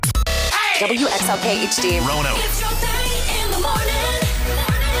WXLK HD. Rono. It's your thing in the morning.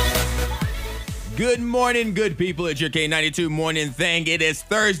 Good morning, good people. It's your K92 morning thing. It is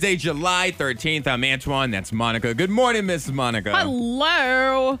Thursday, July 13th. I'm Antoine. That's Monica. Good morning, Miss Monica.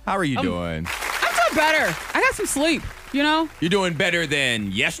 Hello. How are you doing? I'm doing better. I got some sleep, you know? You're doing better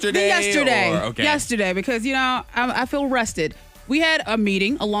than yesterday? Yesterday, because, you know, I feel rested. We had a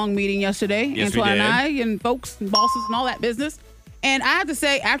long meeting yesterday, Yes, Antoine we did. and I, and folks and bosses and all that business. And I have to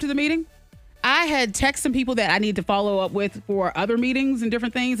say, after the meeting, I had texted some people that I need to follow up with for other meetings and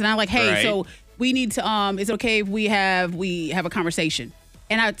different things. And I'm like, hey, Right. so we need to, is it okay if we have a conversation?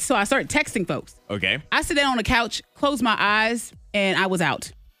 And I started texting folks. Okay. I sit down on the couch, close my eyes, and I was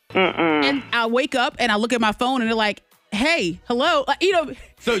out. And I wake up and I look at my phone and they're like, hey, hello.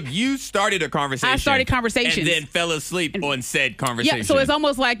 So you started a conversation. I started conversations. And then fell asleep on said conversation. Yeah, so it's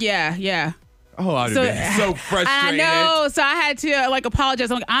almost like, yeah. Oh, I'd have been so frustrated. I know. So I had to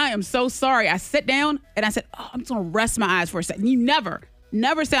apologize. I'm like, I am so sorry. I sat down and I said, I'm just going to rest my eyes for a second. You never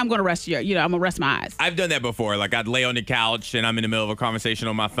say I'm going to rest I'm going to rest my eyes. I've done that before. Like, I'd lay on the couch and I'm in the middle of a conversation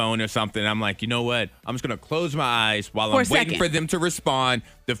on my phone or something. I'm like, you know what? I'm just going to close my eyes while I'm waiting for them to respond.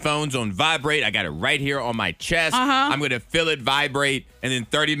 The phone's on vibrate. I got it right here on my chest. I'm going to feel it vibrate. And then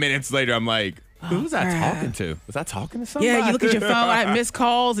 30 minutes later, I'm like, who was I talking to? Was I talking to somebody? Yeah, you look at your phone. I had missed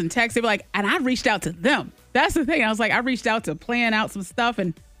calls and texts. They were like, and I reached out to them. That's the thing. I was like, I reached out to plan out some stuff,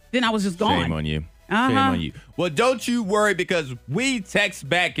 and then I was just gone. Shame on you. Shame on you. Well, don't you worry, because we text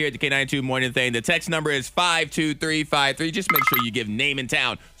back here at the K92 Morning Thing. The text number is 52353. Just make sure you give name and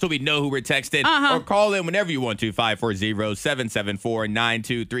town so we know who we're texting. Or call in whenever you want to,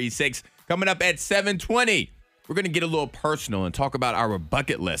 540-774-9236. Coming up at 7:20, we're going to get a little personal and talk about our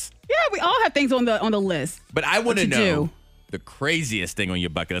bucket list. Yeah, we all have things on the list. But I want to know do? the craziest thing on your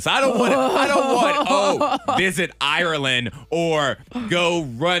bucket list. I don't want visit Ireland or go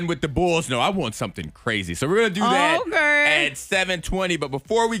run with the Bulls. No, I want something crazy. So we're going to do that at 7:20. But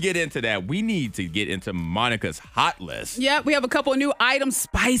before we get into that, we need to get into Monica's hot list. Yeah, we have a couple of new items,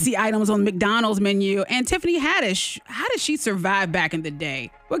 spicy items on the McDonald's menu. And Tiffany Haddish, how did she survive back in the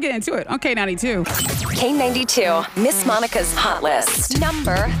day? We'll get into it on K92. K92, Miss Monica's hot list.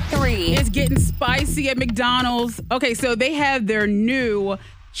 Number 3. It's getting spicy at McDonald's. Okay, so they have their new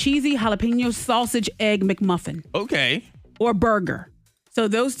cheesy jalapeno sausage egg McMuffin. Okay. Or burger. So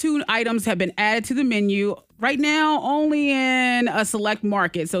those two items have been added to the menu right now only in a select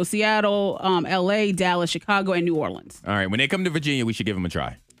market. So Seattle, LA, Dallas, Chicago, and New Orleans. All right. When they come to Virginia, we should give them a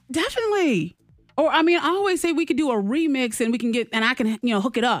try. Definitely. Or, I always say we could do a remix and I can,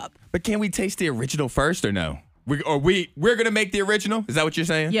 hook it up. But can we taste the original first or no? We're going to make the original? Is that what you're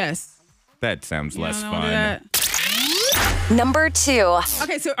saying? Yes. That sounds less Do fun. that. Number 2.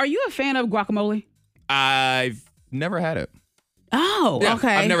 Okay, so are you a fan of guacamole? I've never had it. Oh, Yeah,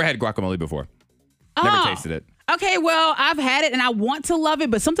 okay. I've never had guacamole before. Never tasted it. Okay, well, I've had it and I want to love it,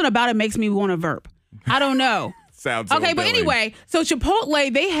 but something about it makes me want to burp. I don't know. Sounds okay, but hillbilly. anyway, so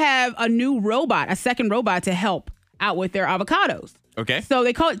Chipotle, they have a second robot to help out with their avocados. Okay. So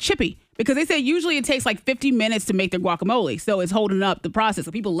they call it Chippy because they say usually it takes like 50 minutes to make their guacamole. So it's holding up the process.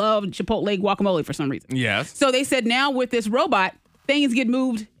 So people love Chipotle guacamole for some reason. Yes. So they said now with this robot, things get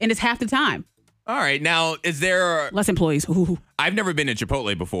moved and it's half the time. All right. Now, is there... Less employees. Ooh. I've never been to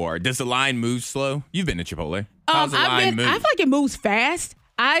Chipotle before. Does the line move slow? You've been to Chipotle. How's the line I move? feel like it moves fast.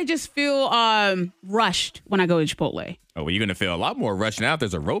 I just feel rushed when I go to Chipotle. Oh, well, you're going to feel a lot more rushed now if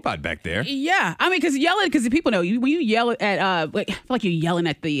there's a robot back there. Yeah. Because the people know when you yell at, I feel like you're yelling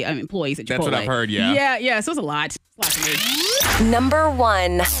at the employees at Chipotle. That's what I've heard, yeah. Yeah. So it's a lot. It's a lot to me. Number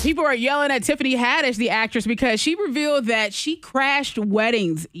 1. People are yelling at Tiffany Haddish, the actress, because she revealed that she crashed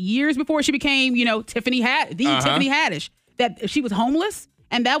weddings years before she became, Tiffany Haddish. That she was homeless,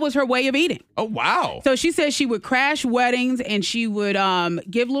 and that was her way of eating. Oh, wow. So she said she would crash weddings, and she would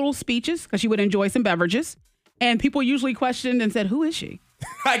give little speeches because she would enjoy some beverages. And people usually questioned and said, who is she?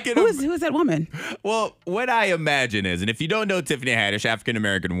 Who is that woman? Well, what I imagine is, and if you don't know Tiffany Haddish,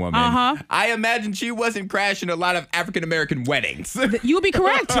 African-American woman, I imagine she wasn't crashing a lot of African-American weddings. You would be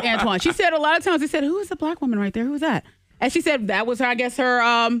correct, Antoine. She said a lot of times, they said, who is the black woman right there? Who is that? And she said that was her, I guess, her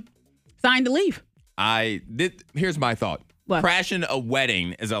sign to leave. Here's my thought. What? Crashing a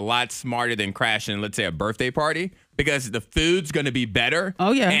wedding is a lot smarter than crashing, let's say, a birthday party, because the food's going to be better.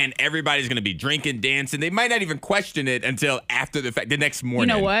 Oh, yeah. And everybody's going to be drinking, dancing. They might not even question it until after the fact, the next morning.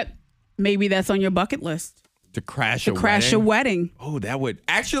 You know what? Maybe that's on your bucket list. To crash a wedding. Oh, that would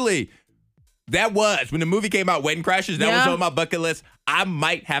actually. That was when the movie came out, Wedding Crashers. That was on my bucket list. I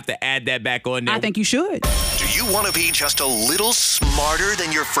might have to add that back on there. I think you should. Do you want to be just a little smarter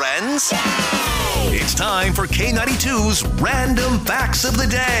than your friends? It's time for K92's Random Facts of the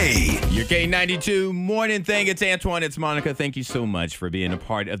Day. Your K92 morning thing. It's Antoine. It's Monica. Thank you so much for being a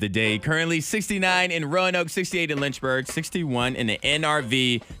part of the day. Currently 69 in Roanoke, 68 in Lynchburg, 61 in the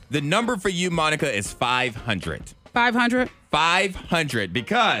NRV. The number for you, Monica, is 500. 500? 500,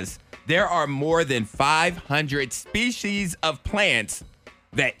 because there are more than 500 species of plants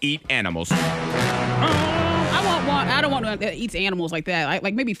that eat animals. I want one. I don't want one that eats animals like that.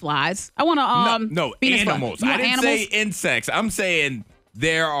 Like maybe flies. I want to No, animals. I didn't say insects. I'm saying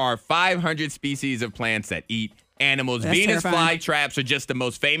there are 500 species of plants that eat animals. That's Venus terrifying. flytraps are just the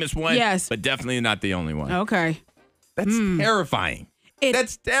most famous one. Yes. But definitely not the only one. Okay. That's terrifying.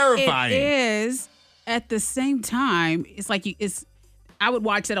 That's terrifying. It is. At the same time, it's like I would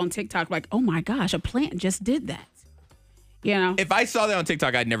watch that on TikTok like, oh my gosh, a plant just did that. You know? If I saw that on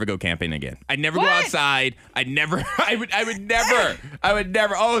TikTok, I'd never go camping again. I'd never go What? outside. I would never.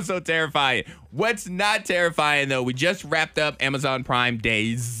 Oh, it's so terrifying. What's not terrifying, though, we just wrapped up Amazon Prime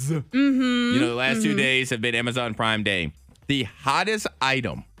Days. You know, the last 2 days have been Amazon Prime Day. The hottest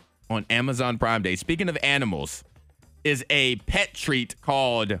item on Amazon Prime Day, speaking of animals, is a pet treat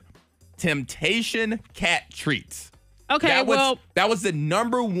called Temptation Cat Treats. Okay, that was the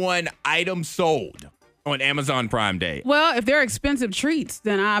number one item sold on Amazon Prime Day. Well, if they're expensive treats,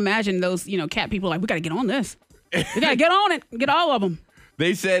 then I imagine those, cat people are like, we got to get on this. We got to get on it. Get all of them.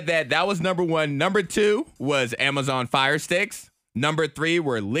 They said that was number one. Number two was Amazon Fire Sticks. Number three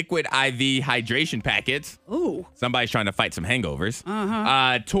were liquid IV hydration packets. Ooh. Somebody's trying to fight some hangovers.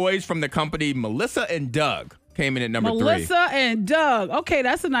 Toys from the company Melissa and Doug came in at number three. Melissa and Doug. Okay,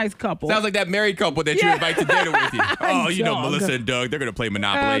 that's a nice couple. Sounds like that married couple that you invite to dinner with you. Oh, Doug. Melissa and Doug, they're going to play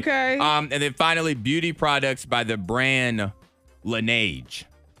Monopoly. Okay. And then finally, beauty products by the brand Laneige.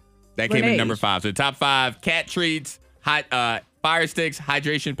 That came in number 5. So the top 5, cat treats, fire sticks,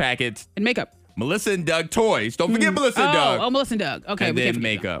 hydration packets. And makeup. Melissa and Doug toys. Don't forget Melissa and Doug. Oh, Melissa and Doug. Okay, and we can't then forget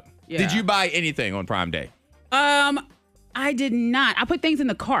makeup. Yeah. Did you buy anything on Prime Day? I did not. I put things in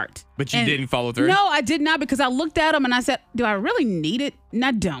the cart. But you didn't follow through? No, I did not, because I looked at them and I said, do I really need it? And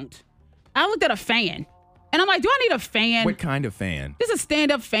I don't. I looked at a fan and I'm like, do I need a fan? What kind of fan? Just a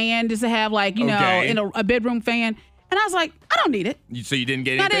stand-up fan, just to have in a bedroom fan. And I was like, I don't need it. So you didn't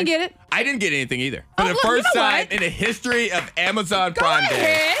get anything? I didn't get it. I didn't get anything either. For the look, first you know time what? in the history of Amazon Go Prime ahead.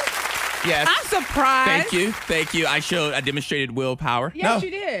 Day. Yes. I'm surprised. Thank you. I demonstrated willpower. Yes, No,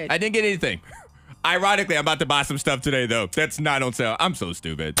 you did. I didn't get anything. Ironically, I'm about to buy some stuff today, though. That's not on sale. I'm so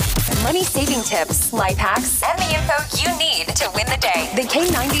stupid. Money saving tips, life hacks, and the info you need to win the day. The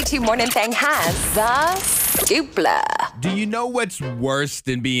K92 Morning Thing has the dupla. Do you know what's worse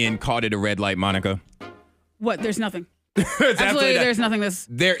than being caught at a red light, Monica? What? There's nothing. It's Absolutely, there's nothing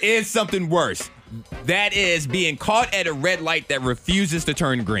There is something worse. That is being caught at a red light that refuses to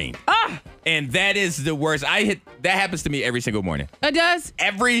turn green. And that is the worst. That happens to me every single morning. It does?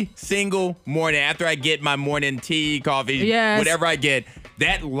 Every single morning after I get my morning tea, coffee, Yes. whatever I get,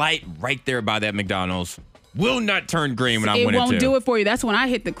 that light right there by that McDonald's will not turn green when I want it to. It won't do it for you. That's when I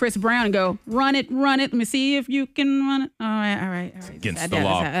hit the Chris Brown and go, run it. Let me see if you can run it. All right. Against the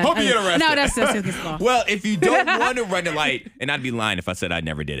law. Hope you get arrested. No, that's against the law. Well, if you don't want to run the light, and I'd be lying if I said I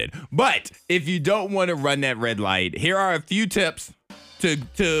never did it, but if you don't want to run that red light, here are a few tips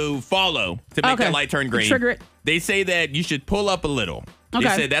to follow to make that light turn green. Trigger it. They say that you should pull up a little. Okay.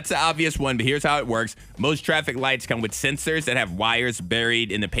 They said that's the obvious one, but here's how it works. Most traffic lights come with sensors that have wires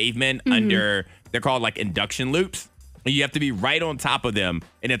buried in the pavement under, they're called like induction loops. And you have to be right on top of them.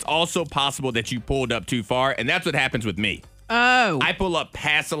 And it's also possible that you pulled up too far. And that's what happens with me. Oh. I pull up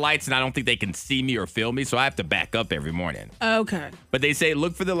past the lights and I don't think they can see me or feel me. So I have to back up every morning. Okay. But they say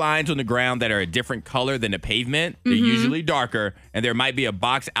look for the lines on the ground that are a different color than the pavement. They're usually darker. And there might be a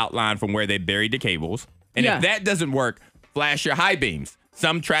box outline from where they buried the cables. And if that doesn't work, flash your high beams.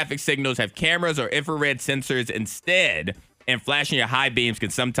 Some traffic signals have cameras or infrared sensors instead. And flashing your high beams can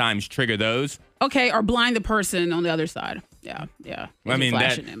sometimes trigger those. Okay, or blind the person on the other side. Yeah. I mean,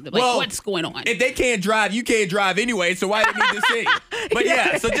 flashing them. Like, what's going on? If they can't drive, you can't drive anyway, so why do you need to see? But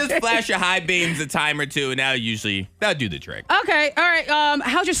yeah, so just flash your high beams a time or two, and that'll do the trick. Okay, all right.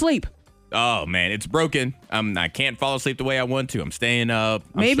 How's your sleep? Oh, man, it's broken. I can't fall asleep the way I want to. I'm staying up.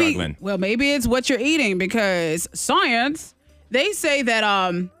 I'm struggling. Well, maybe it's what you're eating, because science, they say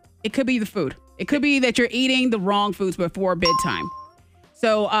that it could be the food. It could be that you're eating the wrong foods before bedtime.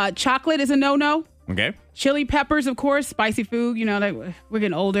 So chocolate is a no-no. Okay. Chili peppers, of course, spicy food. We're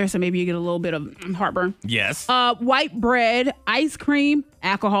getting older, so maybe you get a little bit of heartburn. Yes. White bread, ice cream,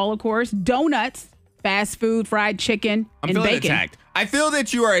 alcohol, of course, donuts, fast food, fried chicken, and feeling bacon. attacked. I feel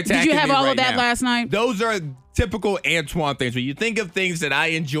that you are attacking Did you have me all right of that now. last night? Those are typical Antoine things. When you think of things that I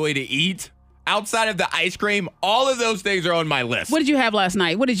enjoy to eat, outside of the ice cream, all of those things are on my list. What did you have last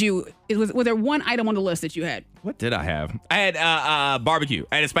night? Was there one item on the list that you had? What did I have? I had barbecue.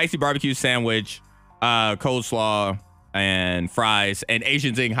 I had a spicy barbecue sandwich, coleslaw, and fries, and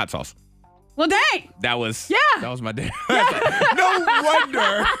Asian zing hot sauce. Well, dang. That was my day. Yeah. No wonder.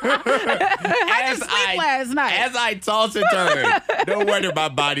 I didn't sleep last night. As I toss and turn, no wonder my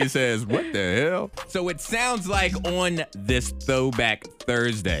body says, what the hell? So it sounds like on this Throwback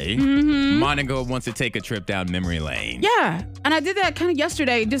Thursday, Monica wants to take a trip down memory lane. Yeah. And I did that kind of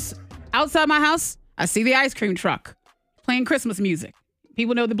yesterday. Just outside my house, I see the ice cream truck playing Christmas music.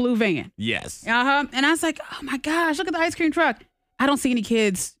 People know the blue van. Yes. And I was like, oh my gosh, look at the ice cream truck. I don't see any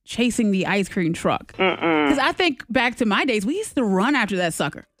kids chasing the ice cream truck. Because I think back to my days, we used to run after that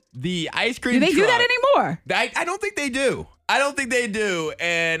sucker. The ice cream truck. Do they do that anymore? I don't think they do. I don't think they do.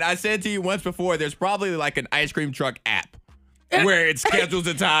 And I said to you once before, there's probably like an ice cream truck app where it schedules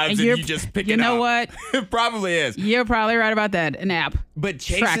the times and you just pick it up. You know what? It probably is. You're probably right about that, an app. But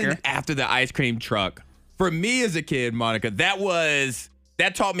chasing after the ice cream truck, for me as a kid, Monica, that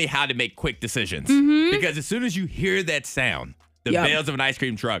taught me how to make quick decisions. Because as soon as you hear that sound, the bells of an ice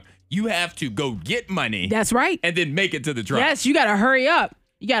cream truck, you have to go get money. That's right. And then make it to the truck. Yes, you got to hurry up.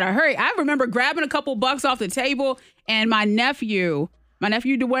 You got to hurry. I remember grabbing a couple bucks off the table, and my nephew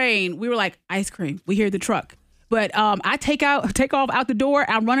Dwayne, we were like, ice cream. We hear the truck. But I take off out the door.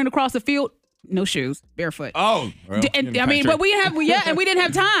 I'm running across the field. No shoes, barefoot. Oh, well, but we didn't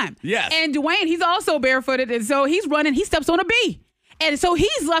have time. Yes. And Dwayne, he's also barefooted, and so he's running. He steps on a bee. And so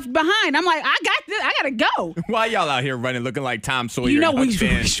he's left behind. I'm like, I got this. I got to go. Why y'all out here running looking like Tom Sawyer? You know, we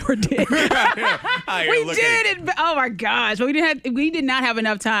sure did. We did. Oh, my gosh. But we did not have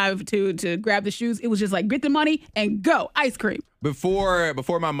enough time to grab the shoes. It was just like, get the money and go. Ice cream.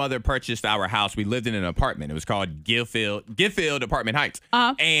 Before my mother purchased our house, we lived in an apartment. It was called Giffield Apartment Heights.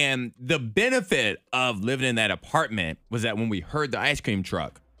 And the benefit of living in that apartment was that when we heard the ice cream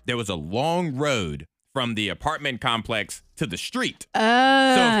truck, there was a long road from the apartment complex to the street. So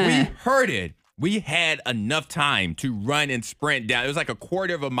if we heard it, we had enough time to run and sprint down. It was like a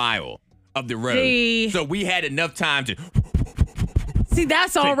quarter of a mile of the road. So we had enough time to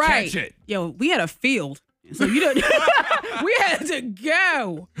that's all right. Catch it. Yo, we had a field. So you don't. We had to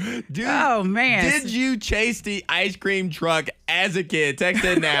go. Dude, oh, man. Did you chase the ice cream truck as a kid? Text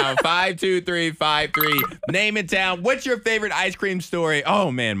it now. 52353. Name and town. What's your favorite ice cream story?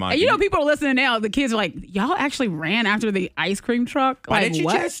 Oh, man, Monica. And you know, people are listening now. The kids are like, y'all actually ran after the ice cream truck? Why didn't you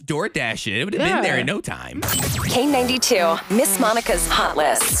just DoorDash it? It would have been there in no time. K92, Miss Monica's Hot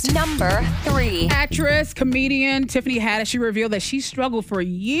List. Number 3. Actress, comedian Tiffany Haddish, she revealed that she struggled for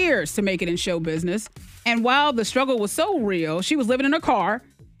years to make it in show business. And while the struggle was so real, she was living in a car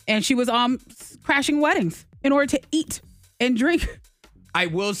and she was crashing weddings in order to eat and drink. I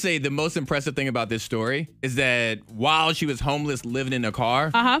will say the most impressive thing about this story is that while she was homeless living in a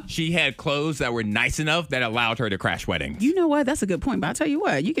car, she had clothes that were nice enough that allowed her to crash weddings. You know what? That's a good point. But I'll tell you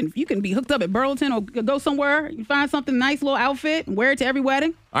what, you can be hooked up at Burlington or go somewhere, you find something nice, little outfit, and wear it to every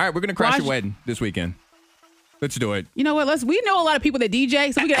wedding. All right, we're going to crash your wedding this weekend. Let's do it. You know what? We know a lot of people that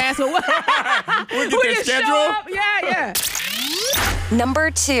DJ, so we can ask them what. We'll get their schedule. Yeah. Number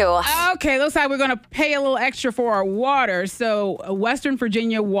 2. Okay, looks like we're going to pay a little extra for our water. So Western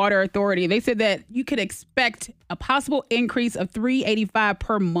Virginia Water Authority, they said that you could expect a possible increase of $3.85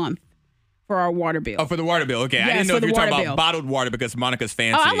 per month for our water bill. Oh, for the water bill. Okay. Yes, I didn't know if you were talking bill. about bottled water because Monica's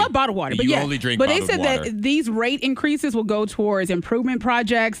fancy. Oh, I love bottled water. But you only drink bottled water. But they said that these rate increases will go towards improvement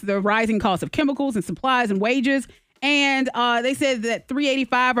projects, the rising cost of chemicals and supplies and wages. And they said that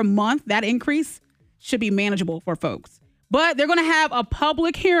 $3.85 a month, that increase should be manageable for folks. But they're going to have a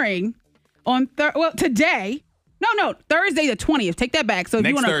public hearing on today. No, Thursday the 20th. Take that back. So if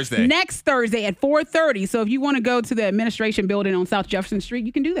next Thursday at 4:30. So if you want to go to the administration building on South Jefferson Street,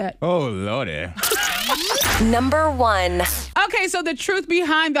 you can do that. Oh, Lordy. Number 1. Okay, so the truth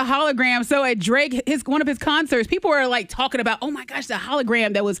behind the hologram. So at Drake, one of his concerts, people were like talking about, oh my gosh, the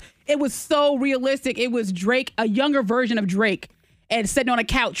hologram it was so realistic. It was Drake, a younger version of Drake, and sitting on a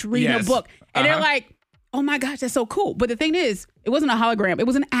couch reading a book. And they're like, oh my gosh, that's so cool. But the thing is, it wasn't a hologram. It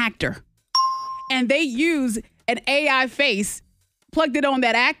was an actor. And they used an AI face, plugged it on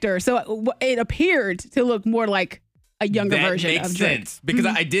that actor. So it appeared to look more like a younger version of Drake. That makes sense because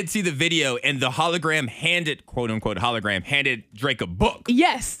I did see the video and the hologram quote unquote hologram, handed Drake a book.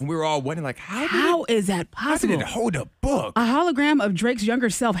 Yes. And we were all wondering like, how is that possible? How did it hold a book? A hologram of Drake's younger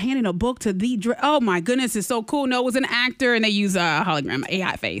self handing a book to the Drake. Oh my goodness, it's so cool. No, it was an actor and they used a hologram,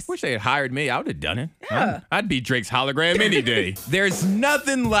 AI face. Wish they had hired me. I would have done it. Yeah. I'd be Drake's hologram any day. There's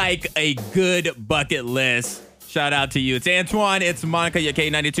nothing like a good bucket list Shout out to you. It's Antoine. It's Monica, your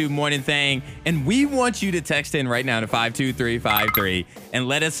K92 morning thing. And we want you to text in right now to 52353 and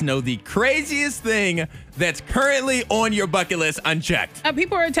let us know the craziest thing that's currently on your bucket list unchecked.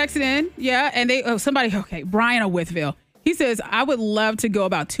 People are texting in. Yeah. And Brian of Withville. He says, I would love to go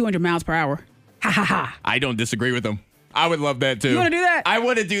about 200 miles per hour. Ha ha ha. I don't disagree with him. I would love that too. You want to do that? I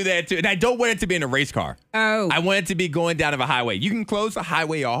want to do that too. And I don't want it to be in a race car. Oh. I want it to be going down of a highway. You can close the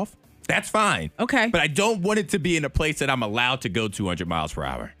highway off. That's fine. Okay. But I don't want it to be in a place that I'm allowed to go 200 miles per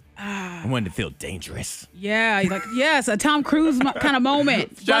hour. I want it to feel dangerous. Yeah. Like, yes, a Tom Cruise kind of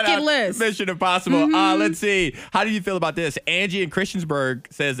moment. Bucket list. Mission Impossible. Let's see. How do you feel about this? Angie in Christiansburg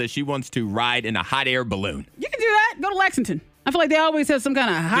says that she wants to ride in a hot air balloon. You can do that. Go to Lexington. I feel like they always have some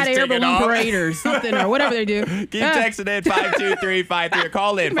kind of hot air balloon parade or something or whatever they do. Keep texting in 52353 or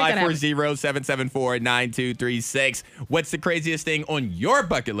call in 540-774-9236. What's the craziest thing on your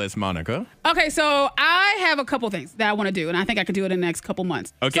bucket list, Monica? Okay, so I have a couple things that I want to do, and I think I could do it in the next couple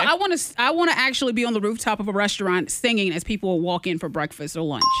months. Okay. So I want to actually be on the rooftop of a restaurant singing as people walk in for breakfast or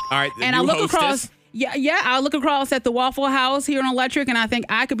lunch. All right, and I look across. Yeah. I look across at the Waffle House here on Electric, and I think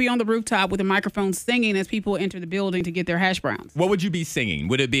I could be on the rooftop with a microphone singing as people enter the building to get their hash browns. What would you be singing?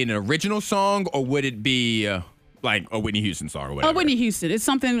 Would it be an original song, or would it be like a Whitney Houston song or whatever? Oh, Whitney Houston. It's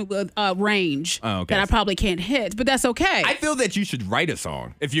something with range that I probably can't hit, but that's okay. I feel that you should write a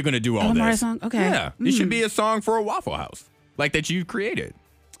song if you're going to do all this. Write a song? Okay. Yeah. It should be a song for a Waffle House, like that you created.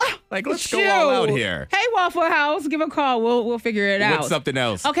 Like, let's go all out here. Hey, Waffle House, give a call. We'll figure it out. What's something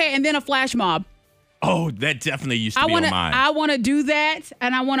else? Okay, and then a flash mob. Oh, that definitely used to be on mine. I want to do that,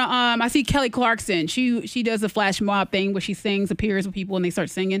 and I want to. I see Kelly Clarkson. She does the flash mob thing where she appears with people, and they start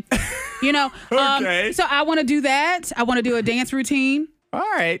singing. Okay. So I want to do that. I want to do a dance routine. All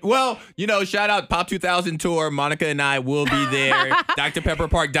right. Well, shout out Pop 2000 Tour. Monica and I will be there.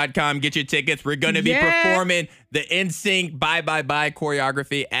 DrPepperPark.com. Get your tickets. We're going to be performing the NSYNC Bye Bye Bye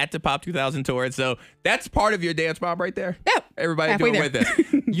choreography at the Pop 2000 Tour. So that's part of your dance mob right there. Yeah. Everybody doing with it.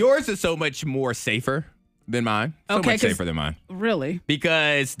 Yours is so much more safer than mine. So much safer than mine. Really?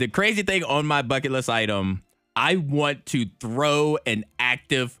 Because the crazy thing on my bucket list item, I want to throw an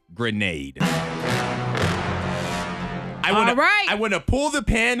active grenade. I want to pull the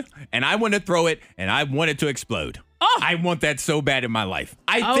pin, and I want to throw it, and I want it to explode. Oh. I want that so bad in my life.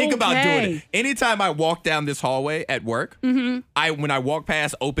 I think about doing it. Anytime I walk down this hallway at work, when I walk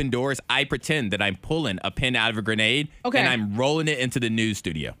past open doors, I pretend that I'm pulling a pin out of a grenade, and I'm rolling it into the news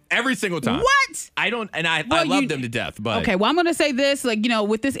studio. Every single time. What? I love them to death. But okay, well, I'm going to say this.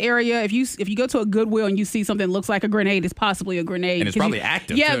 With this area, if you go to a Goodwill and you see something that looks like a grenade, it's possibly a grenade. And it's probably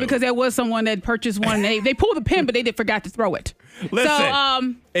active, Yeah, too. because there was someone that purchased one. And they pulled the pin, but they forgot to throw it.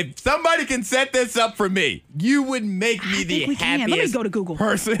 Listen, if somebody can set this up for me, you would make me the happiest Let me go to Google.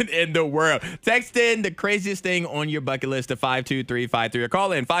 person in the world. Text in the craziest thing on your bucket list to 52353 or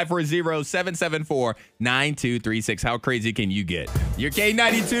call in 540-774-9236. How crazy can you get? Your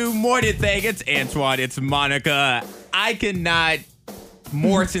K92 morning thing. It's Antoine. It's Monica. I cannot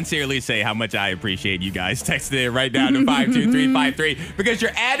more sincerely say how much I appreciate you guys texting in right now to 52353 because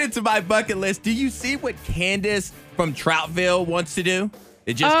you're added to my bucket list. Do you see what Candace from Troutville wants to do?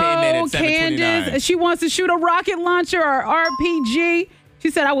 It just came in at 7:29. Candace, she wants to shoot a rocket launcher or RPG.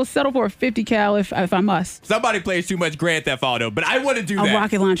 She said, I will settle for a 50 cal if I must. Somebody plays too much Grand Theft Auto, but I want to do that. A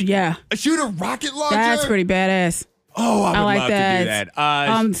rocket launcher, yeah. Shoot a rocket launcher? That's pretty badass. Oh, I would like love that. to do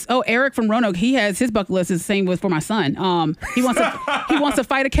that. Eric from Roanoke, he has his bucket list is the same with for my son. He wants to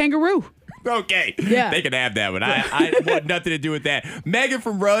fight a kangaroo. Okay. Yeah. They can have that one. I want nothing to do with that. Megan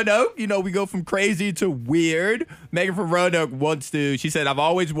from Roanoke, we go from crazy to weird. Megan from Roanoke she said, I've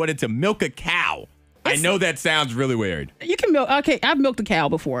always wanted to milk a cow. I know that sounds really weird. You can milk. Okay, I've milked a cow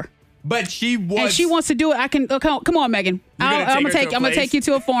before. But she wants to do it. I can. Come on, Megan. I'm gonna take you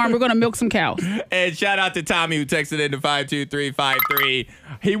to a farm. We're gonna milk some cows. And shout out to Tommy who texted into 52353.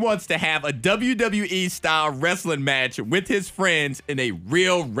 He wants to have a WWE style wrestling match with his friends in a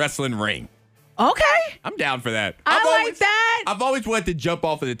real wrestling ring. Okay, I'm down for that. I like that. I've always wanted to jump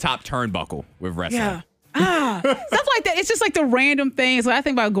off of the top turnbuckle with wrestling. Yeah. Stuff like that. It's just like the random things. Like I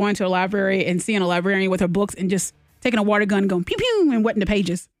think about going to a library and seeing a librarian with her books and just taking a water gun and going pew pew and wetting the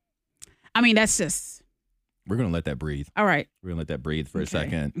pages. I mean, that's just. We're going to let that breathe. All right. We're going to let that breathe for a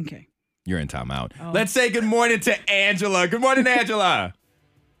second. Okay. You're in timeout. Oh. Let's say good morning to Angela. Good morning, Angela.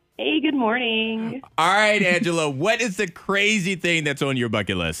 Hey, good morning. All right, Angela. What is the crazy thing that's on your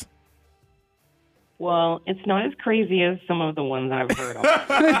bucket list? Well, it's not as crazy as some of the ones I've heard of.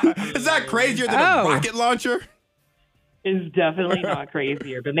 It's not crazier than a rocket launcher? It's definitely not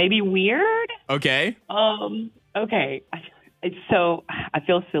crazier, but maybe weird? Okay. Okay. So I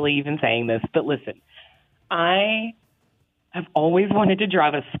feel silly even saying this, but listen. I have always wanted to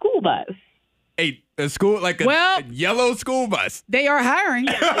drive a school bus. A school, like a yellow school bus. They are hiring.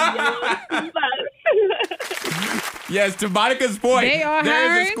 Yes, to Monica's point, They are there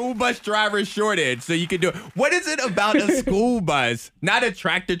hiring. is a school bus driver shortage, so you can do it. What is it about a school bus? Not a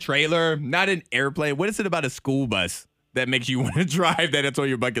tractor trailer, not an airplane. What is it about a school bus that makes you want to drive that it's on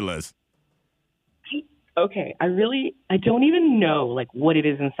your bucket list? Okay, I don't even know like what it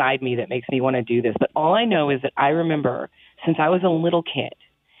is inside me that makes me want to do this, but all I know is that I remember since I was a little kid,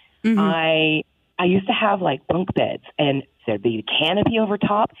 I used to have like bunk beds and there'd be a canopy over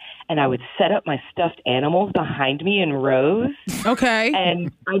top and I would set up my stuffed animals behind me in rows. Okay.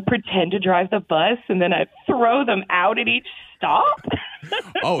 And I'd pretend to drive the bus and then I'd throw them out at each stop.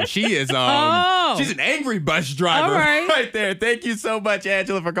 Oh, she is she's an angry bus driver. All right there. Thank you so much,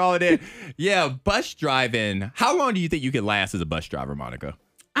 Angela, for calling in. Yeah, bus driving. How long do you think you can last as a bus driver, Monica?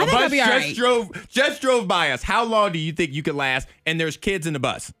 I think I'll be all right. Just drove by us. How long do you think you could last? And there's kids in the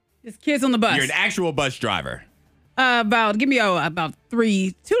bus. There's kids on the bus. You're an actual bus driver. About 2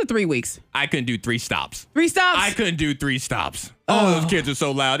 to 3 weeks. I couldn't do 3 stops. 3 stops? I couldn't do 3 stops. Oh, those kids are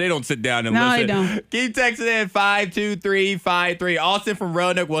so loud. They don't sit down and No, listen. they don't. Keep texting in 52353. Austin from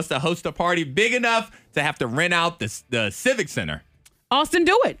Roanoke wants to host a party big enough to have to rent out the Civic Center. Austin,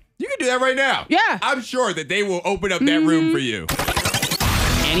 do it. You can do that right now. Yeah. I'm sure that they will open up that room for you.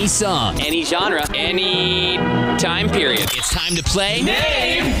 Any song, any genre, any time period. It's time to play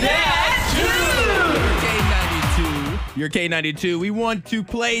Name That Tune. Your K92. We want to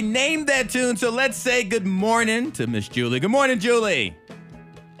play Name That Tune. So let's say good morning to Miss Julie. Good morning, Julie.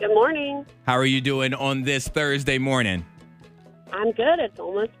 Good morning. How are you doing on this Thursday morning? I'm good. It's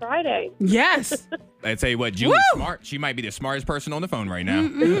almost Friday. Yes. I tell you what, Julie's smart. She might be the smartest person on the phone right now.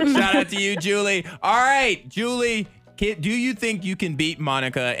 Shout out to you, Julie. All right, Julie, do you think you can beat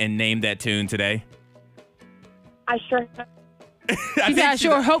Monica and name that tune today? I sure I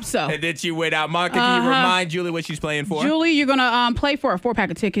sure hope so. And then she went out. Monica, can you remind Julie what she's playing for? Julie, you're going to play for a 4-pack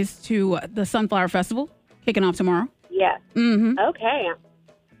of tickets to the Sunflower Festival, kicking off tomorrow. Yes. Mm-hmm. Okay.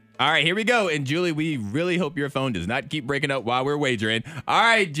 All right, here we go. And Julie, we really hope your phone does not keep breaking up while we're wagering. All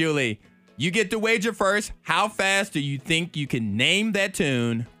right, Julie, you get to wager first. How fast do you think you can name that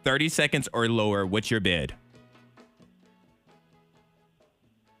tune? 30 seconds or lower. What's your bid?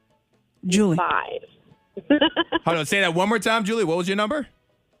 Julie. 5. Hold on, say that one more time, Julie. What was your number?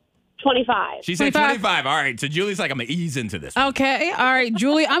 25. She said 25. 25. All right, so Julie's like, I'm going to ease into this. Okay. All right,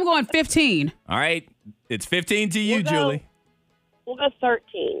 Julie, I'm going 15. All right, it's 15 to you, Julie. We'll go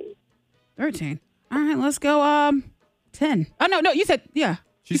 13. 13. All right, let's go 10. Oh, no, you said, yeah.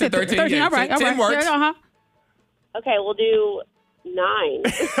 She said 13. 13. Yeah, All right. 10 works. Yeah, Okay, we'll do 9.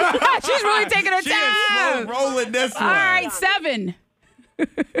 She's really taking her She time. is slow rolling this one. All right, 7.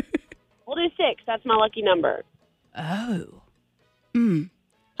 We'll do 6. That's my lucky number. Oh. How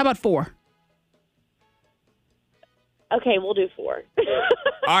about 4? Okay, we'll do 4.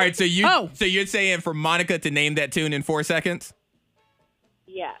 All right, so you're saying for Monica to name that tune in 4 seconds?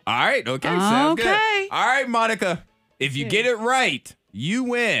 Yeah. All right, okay, sounds good. Okay. All right, Monica, if you get it right, you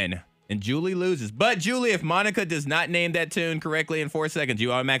win, and Julie loses. But Julie, if Monica does not name that tune correctly in 4 seconds,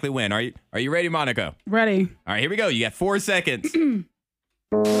 you automatically win. Are you ready, Monica? Ready. All right, here we go. You got 4 seconds.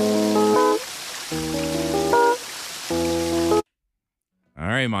 All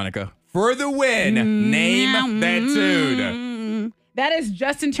right, Monica. For the win, name that tune. That is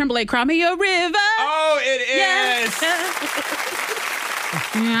Justin Timberlake, Cry Me a River. Oh, it is.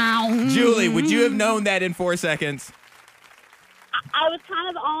 Julie, would you have known that in 4 seconds? I was kind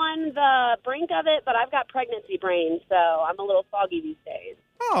of on the brink of it, but I've got pregnancy brain, so I'm a little foggy these days.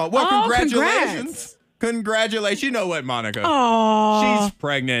 Oh, well, Oh, congratulations. Congratulations. You know what, Monica? Oh. She's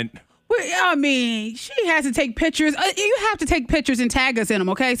pregnant. Well, I mean, she has to take pictures. You have to take pictures and tag us in them,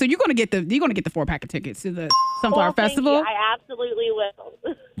 okay? So you're gonna get the 4-pack of tickets to the Sunflower Festival. Thank you. I absolutely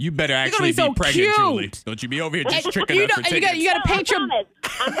will. You better actually be so pregnant, cute. Julie. Don't you be over here just tricking us for tickets. You gotta No, paint I your. promise.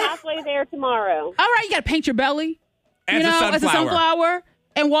 I'm halfway there tomorrow. All right, you gotta paint your belly. As as a sunflower,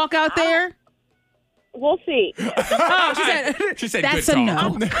 and walk out there. We'll see. Oh, She said That's good a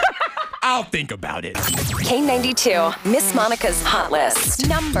talk. no. I'll think about it. K92, Miss Monica's Hot List.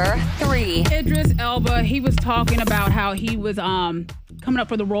 Number 3. Idris Elba, he was talking about how he was coming up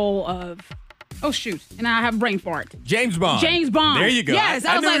for the role of. Oh shoot! And I have a brain fart. James Bond. James Bond. There you go. Yes,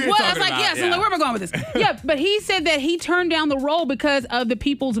 I was knew like, you were what? I was talking like, about. yes. I'm like, where am I going with this? Yeah, but he said that he turned down the role because of the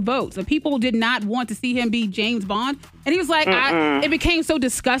people's votes. The people did not want to see him be James Bond, and he was like, it became so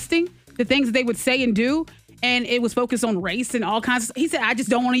disgusting the things that they would say and do, and it was focused on race and all kinds of. He said, I just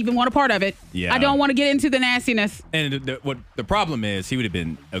don't even want a part of it. Yeah. I don't want to get into the nastiness. And what the problem is, he would have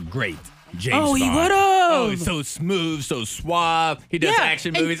been a great James Oh, he Bond. would have. Oh, he's so smooth, so suave. He does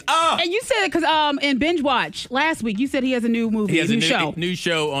action movies. And you said it because in Binge Watch last week, you said he has a new movie, he has a new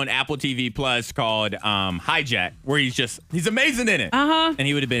show on Apple TV Plus called Hijack, where he's amazing in it. Uh-huh. And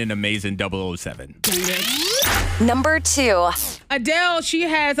he would have been an amazing 007. Number 2. Adele, she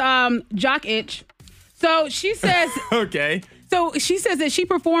has jock itch. So she says... Okay. So she says that she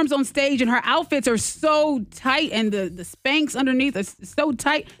performs on stage and her outfits are so tight and the Spanx underneath is so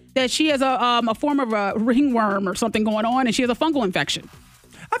tight that she has a form of a ringworm or something going on and she has a fungal infection.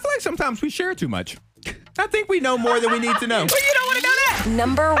 I feel like sometimes we share too much. I think we know more than we need to know. Well, you don't want to know that.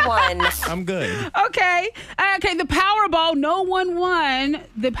 Number 1. I'm good. Okay, the Powerball, no one won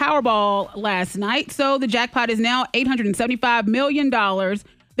the Powerball last night. So the jackpot is now $875 million.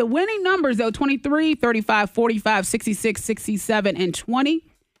 The winning numbers, though, 23, 35, 45, 66, 67, and 20.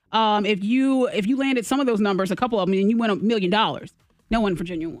 If you landed some of those numbers, a couple of them, and you win $1 million. No one in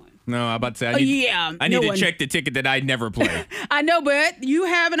Virginia won. No, I'm about to say, I need to check the ticket that I never play. I know, but you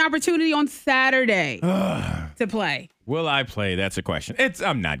have an opportunity on Saturday to play. Will I play? That's a question.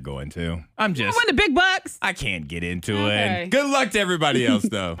 I'm not going to. I'm just... You win the big bucks. I can't get into Okay. it. Good luck to everybody else,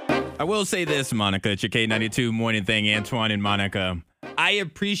 though. I will say this, Monica. It's your K92 morning thing, Antoine and Monica. I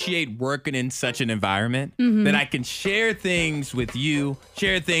appreciate working in such an environment that I can share things with you,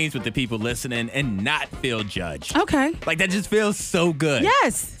 share things with the people listening, and not feel judged. Okay. Like, that just feels so good.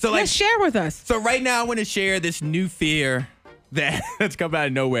 Yes. So, let's share with us. So right now, I want to share this new fear that's come out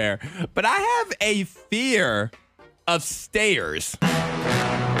of nowhere. But I have a fear of stairs.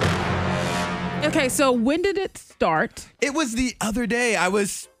 Okay, so when did it start? It was the other day. It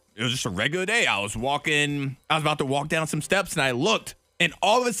was just a regular day. I was about to walk down some steps and I looked and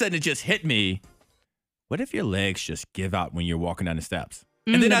all of a sudden it just hit me. What if your legs just give out when you're walking down the steps?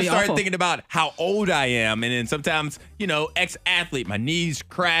 And then I started thinking about how old I am. And then sometimes, ex-athlete, my knees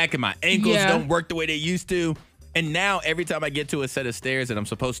crack and my ankles don't work the way they used to. And now every time I get to a set of stairs that I'm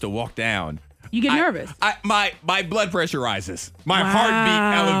supposed to walk down, You get nervous. My blood pressure rises. My heartbeat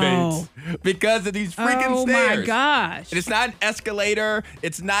elevates because of these freaking stairs. Oh my gosh. And it's not an escalator.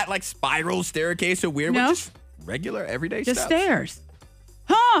 It's not like spiral staircase or weird. No. Just regular everyday Just steps. stairs.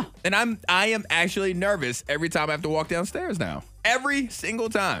 Huh. And I am actually nervous every time I have to walk downstairs now. Every single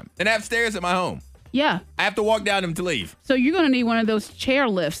time. And I have stairs at my home. Yeah. I have to walk down them to leave. So you're going to need one of those chair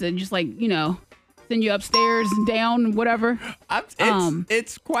lifts that just send you upstairs, down, whatever.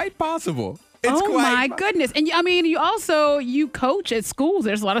 It's quite possible. Goodness. And you coach at schools.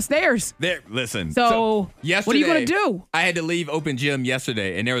 There's a lot of stairs. Listen. So yesterday, what are you going to do? I had to leave open gym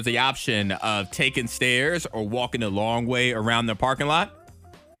yesterday, and there was the option of taking stairs or walking a long way around the parking lot.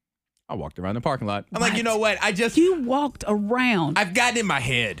 I walked around the parking lot. I'm like, you know what? You walked around. I've gotten in my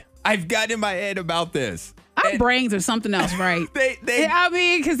head. About this. Our brains are something else, right?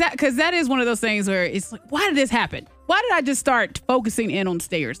 Because that is one of those things where it's like, why did this happen? Why did I just start focusing in on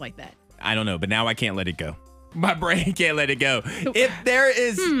stairs like that? I don't know, but now I can't let it go. My brain can't let it go. If there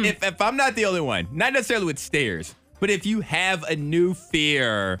is, if I'm not the only one, not necessarily with stairs, but if you have a new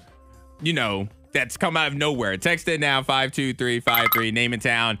fear, that's come out of nowhere, text it now, 52353, name and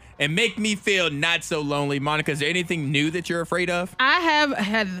town, and make me feel not so lonely. Monica, is there anything new that you're afraid of? I have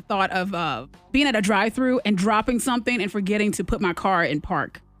had the thought of being at a drive-thru and dropping something and forgetting to put my car in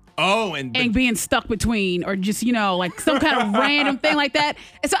park. Oh, and being stuck between, or just, like some kind of random thing like that.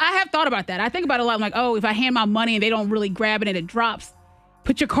 And so I have thought about that. I think about it a lot. I'm like, if I hand my money and they don't really grab it and it drops,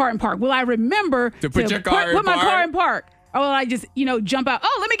 put your car in park. Will I remember to put my car in park? Or will I just, jump out?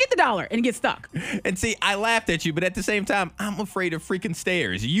 Oh, let me get the $1 and get stuck. And see, I laughed at you, but at the same time, I'm afraid of freaking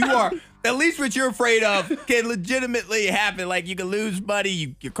stairs. You are, at least what you're afraid of can legitimately happen. Like you can lose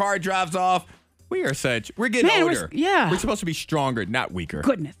money, your car drives off. We're getting older. We're supposed to be stronger, not weaker.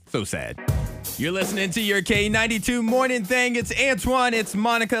 Goodness. So sad. You're listening to your K92 morning thing. It's Antoine. It's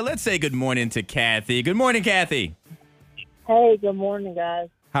Monica. Let's say good morning to Kathy. Good morning, Kathy. Hey, good morning, guys.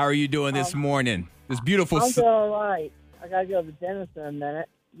 How are you doing this morning? This beautiful... I'm doing all right. I got to go to the dentist in a minute.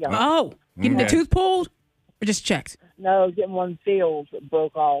 Yeah. Oh, getting the tooth pulled or just checked? No, getting one filled that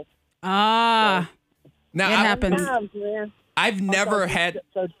broke off. Now, it happens. I've never had...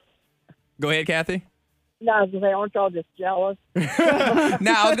 Go ahead, Kathy. No, I was going to say, aren't y'all just jealous?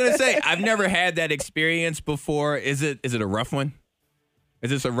 Now, I was going to say, I've never had that experience before. Is it a rough one? Is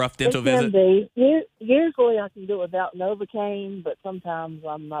this a rough dental visit? Usually I can do it without Novocaine, but sometimes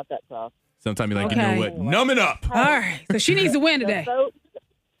I'm not that tough. Sometimes you're like, you know what? Numb it up. All right. So she needs to win today.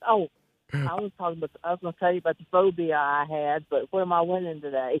 I was going to tell you about the phobia I had, but where am I winning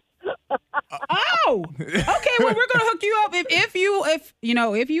today? Okay. Well, we're going to hook you up.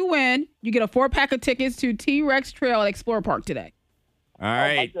 If you win, you get a 4-pack of tickets to T-Rex Trail at Explorer Park today. All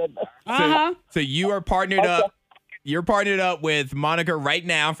right. Oh, my goodness. So you are partnered up. You're partnered up with Monica right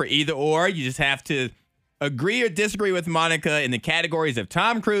now for either or. You just have to agree or disagree with Monica in the categories of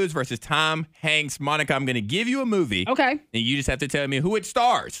Tom Cruise versus Tom Hanks. Monica, I'm going to give you a movie. Okay. And you just have to tell me who it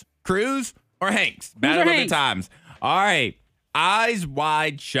stars, Cruise or Hanks. Battle of the times. All right. Eyes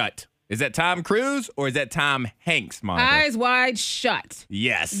Wide Shut. Is that Tom Cruise or is that Tom Hanks, Monica? Eyes Wide Shut.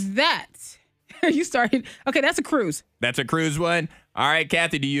 Yes. That. You started. Okay, that's a Cruise. That's a Cruise one. All right,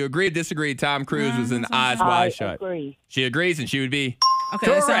 Kathy, do you agree or disagree? Tom Cruise was in Eyes Wide Shut. Agree. She agrees, and she would be Okay,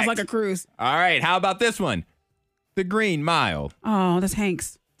 correct. that sounds like a Cruise. All right, how about this one? The Green Mile. Oh, that's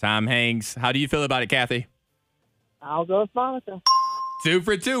Hanks. Tom Hanks. How do you feel about it, Kathy? I'll go with Monica. 2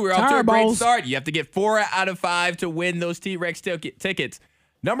 for 2. We're off to a great Turbo's. start. You have to get 4 out of 5 to win those T-Rex tickets.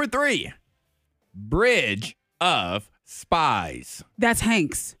 Number 3, Bridge of Spies. That's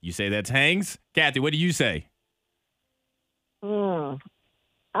Hanks. You say that's Hanks? Kathy, what do you say?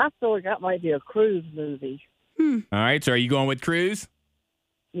 I feel like that might be a Cruise movie. All right, so are you going with Cruise?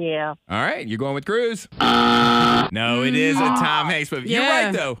 Yeah. All right, you're going with Cruise. No, it is a Tom Hanks movie. You're Yeah.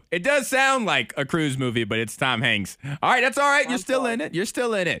 right, though. It does sound like a Cruise movie, but it's Tom Hanks. All right, that's all right. You're still in it. You're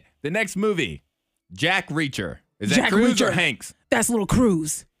still in it. The next movie, Jack Reacher. Is that Jack Cruise or Reacher. Hanks? That's Little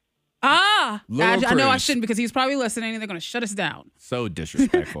Cruise. Little I know I Cruise. shouldn't because he's probably listening and they're going to shut us down. So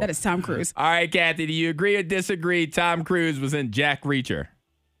disrespectful. That is Tom Cruise. All right, Kathy, do you agree or disagree? Tom Cruise was in Jack Reacher.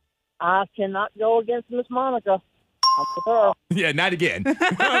 I cannot go against Miss Monica. I'm with her. Yeah, not again.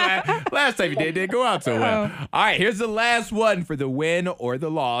 Last time you didn't go out so well. All right, here's the last one for the win or the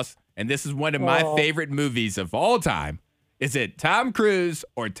loss. And this is one of my favorite movies of all time. Is it Tom Cruise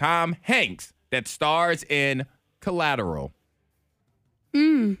or Tom Hanks that stars in Collateral?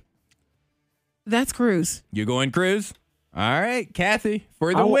 That's Cruise. You're going Cruise? All right, Kathy,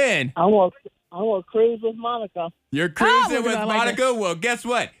 for the win. I want Cruise with Monica. You're cruising look at with that, I like Monica? Well, guess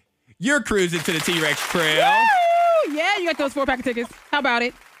what? You're cruising to the T-Rex Trail. Woo! Yeah, you got those 4-pack of tickets. How about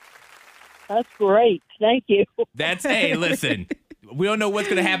it? That's great. Thank you. That's, hey, listen, we don't know what's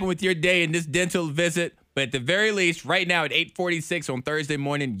going to happen with your day in this dental visit, but at the very least, right now at 8:46 on Thursday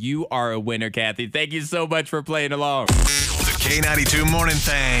morning, you are a winner, Kathy. Thank you so much for playing along. The K92 Morning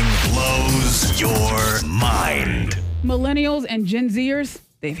Thing blows your mind. Millennials and Gen Zers,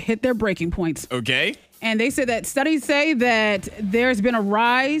 they've hit their breaking points. Okay. And they said that studies say that there's been a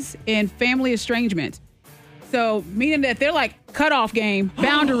rise in family estrangement. So meaning that they're like cutoff game,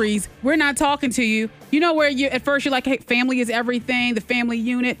 boundaries. We're not talking to you. You know where you at first you're like, hey, family is everything, the family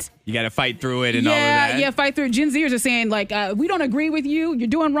unit. You got to fight through it and all of that. Yeah, fight through it. Gen Zers are saying like, we don't agree with you. You're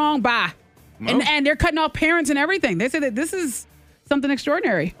doing wrong. Bye. And they're cutting off parents and everything. They say that this is something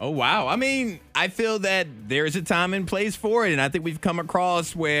extraordinary. Oh, wow. I mean, I feel that there's a time and place for it. And I think we've come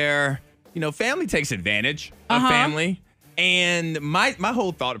across where, you know, family takes advantage of family. And my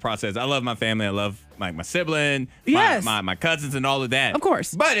whole thought process, I love my family. I love my sibling, my cousins and all of that. Of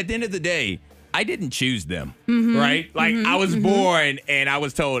course. But at the end of the day, I didn't choose them, right? Like I was born and I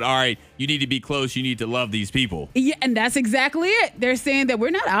was told, all right, you need to be close. You need to love these people. Yeah, and that's exactly it. They're saying that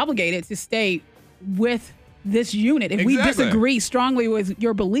we're not obligated to stay with this unit if we disagree strongly with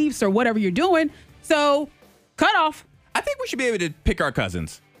your beliefs or whatever you're doing. So cut off. I think we should be able to pick our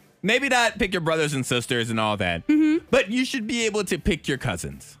cousins. Maybe not pick your brothers and sisters and all that, but you should be able to pick your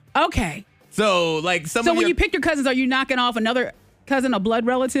cousins. Okay. So like So when you pick your cousins, are you knocking off another cousin, a blood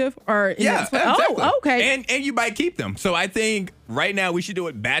relative, or exactly. Oh, okay. And you might keep them. So I think right now we should do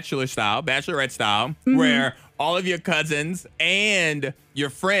it bachelorette style, where all of your cousins and your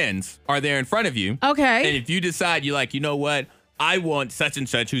friends are there in front of you. Okay. And if you decide you like, you know what, I want such and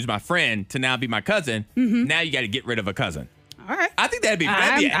such who's my friend to now be my cousin. Now you got to get rid of a cousin. All right. I think that'd be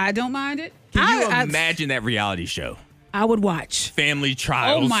I don't mind it. Can you imagine that reality show? I would watch. Family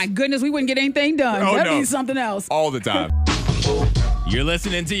Trials. Oh my goodness, we wouldn't get anything done. Oh, That'd no. be something else. All the time. You're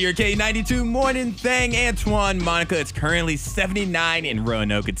listening to your K92 Morning Thing. Antoine, Monica, it's currently 79 in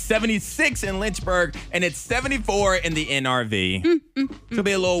Roanoke. It's 76 in Lynchburg, and it's 74 in the NRV. It'll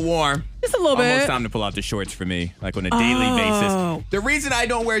be a little warm. Just a little bit. Almost time to pull out the shorts for me, like on a daily basis. The reason I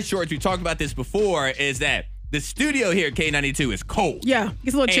don't wear shorts, we talked about this before, is that the studio here at K92 is cold. Yeah,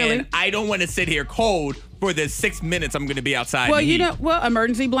 it's a little chilly. And I don't want to sit here cold for the 6 minutes I'm going to be outside. Well, in the you heat. know,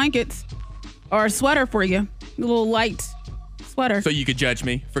 emergency blankets or a sweater for you. A little light sweater. So you could judge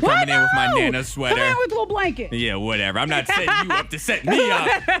me for coming in with my Nana sweater. Come in with a little blanket. Yeah, whatever. I'm not setting you up to set me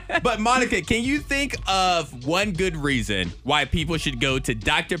up. But Monica, can you think of one good reason why people should go to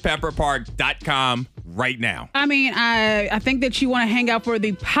drpepperpark.com right now? I mean, I think that you want to hang out for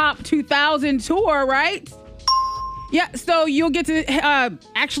the Pop 2000 tour, right? Yeah, so you'll get to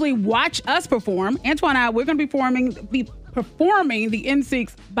actually watch us perform. Antoine and I, we're going to be performing the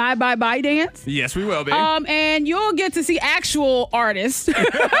NSYNC's Bye Bye Bye dance. Yes, we will, babe. And you'll get to see actual artists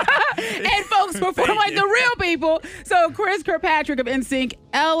and folks perform like the real people. So Chris Kirkpatrick of NSYNC,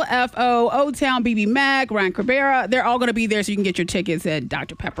 LFO, O-Town, BB Mac, Ryan Cabrera, they're all going to be there, so you can get your tickets at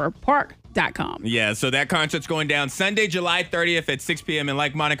drpepperpark.com. Yeah, so that concert's going down Sunday, July 30th at 6 p.m. And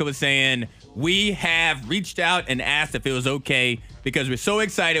like Monica was saying, we have reached out and asked if it was okay because we're so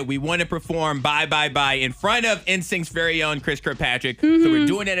excited. We want to perform Bye Bye Bye in front of NSYNC's very own Chris Kirkpatrick. So we're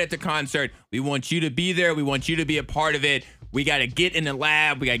doing it at the concert. We want you to be there. We want you to be a part of it. We got to get in the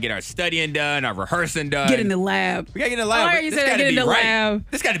lab. We got to get our studying done, our rehearsing done. Get in the lab. We got to get in the lab. This got to be right.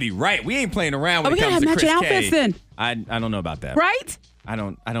 This got to be right. We ain't playing around when it comes to Chris K. We got to have matching outfits then. I don't know about that. Right? I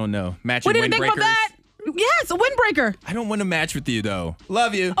don't know. Matching what do you windbreakers. think about that? Yes, a windbreaker. I don't want to match with you, though.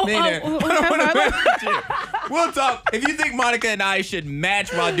 Love you. I don't want to match with you. We'll talk. If you think Monica and I should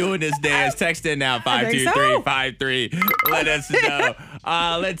match while doing this dance, text in now, 52353. Let us know.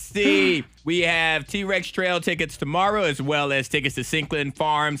 Let's see. We have T-Rex Trail tickets tomorrow, as well as tickets to Sinkland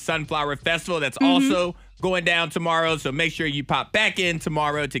Farm Sunflower Festival. That's also going down tomorrow, so make sure you pop back in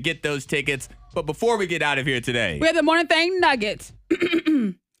tomorrow to get those tickets. But before we get out of here today, we have the Morning Thing Nuggets.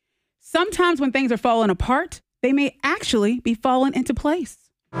 Sometimes when things are falling apart, they may actually be falling into place.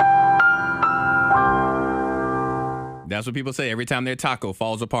 That's what people say every time their taco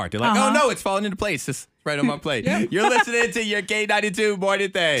falls apart. They're like, oh, no, it's falling into place. It's right on my plate. You're listening to your K92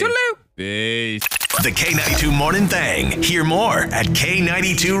 Morning Thing. Salute. Peace. The K92 Morning Thing. Hear more at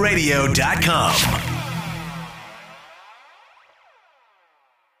K92Radio.com.